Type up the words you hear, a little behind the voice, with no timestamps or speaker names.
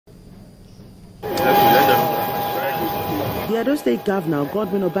The Edo State Governor,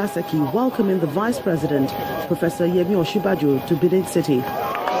 Godwin Obaseki, welcoming the Vice President, Professor Osinbajo, to Benin City.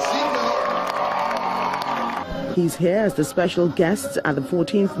 He's here as the special guest at the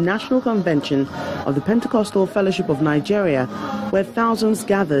 14th National Convention of the Pentecostal Fellowship of Nigeria, where thousands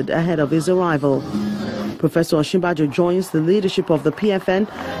gathered ahead of his arrival. Professor Osinbajo joins the leadership of the PFN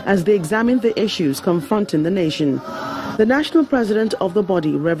as they examine the issues confronting the nation. The national president of the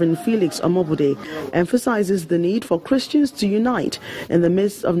body, Reverend Felix Omobude, emphasizes the need for Christians to unite in the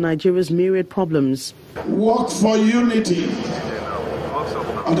midst of Nigeria's myriad problems. Work for unity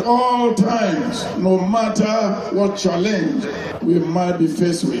at all times, no matter what challenge we might be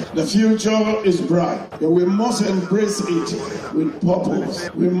faced with. The future is bright, but we must embrace it with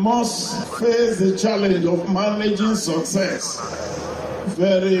purpose. We must face the challenge of managing success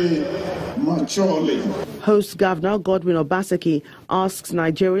very maturely. Host Governor Godwin Obaseki asks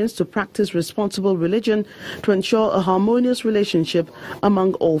Nigerians to practice responsible religion to ensure a harmonious relationship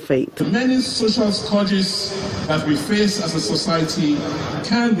among all faiths. The many social scourges that we face as a society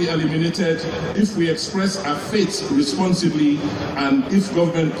can be eliminated if we express our faith responsibly and if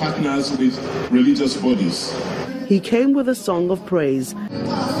government partners with religious bodies. He came with a song of praise.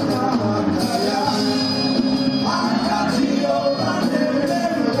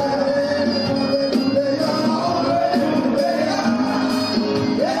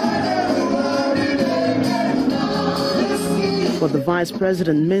 But the Vice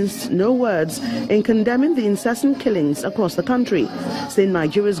President minced no words in condemning the incessant killings across the country, saying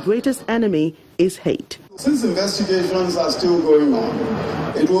Nigeria's greatest enemy is hate. Since investigations are still going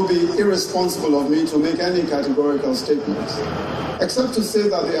on, it will be irresponsible of me to make any categorical statements, except to say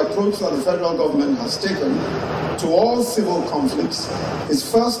that the approach that the federal government has taken to all civil conflicts is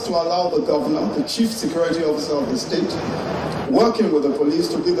first to allow the governor, the chief security officer of the state, working with the police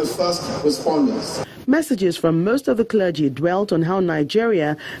to be the first responders. Messages from most of the clergy dwelt on how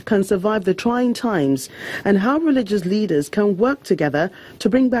Nigeria can survive the trying times and how religious leaders can work together to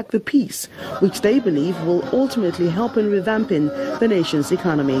bring back the peace, which they believe will ultimately help in revamping the nation's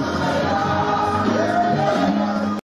economy.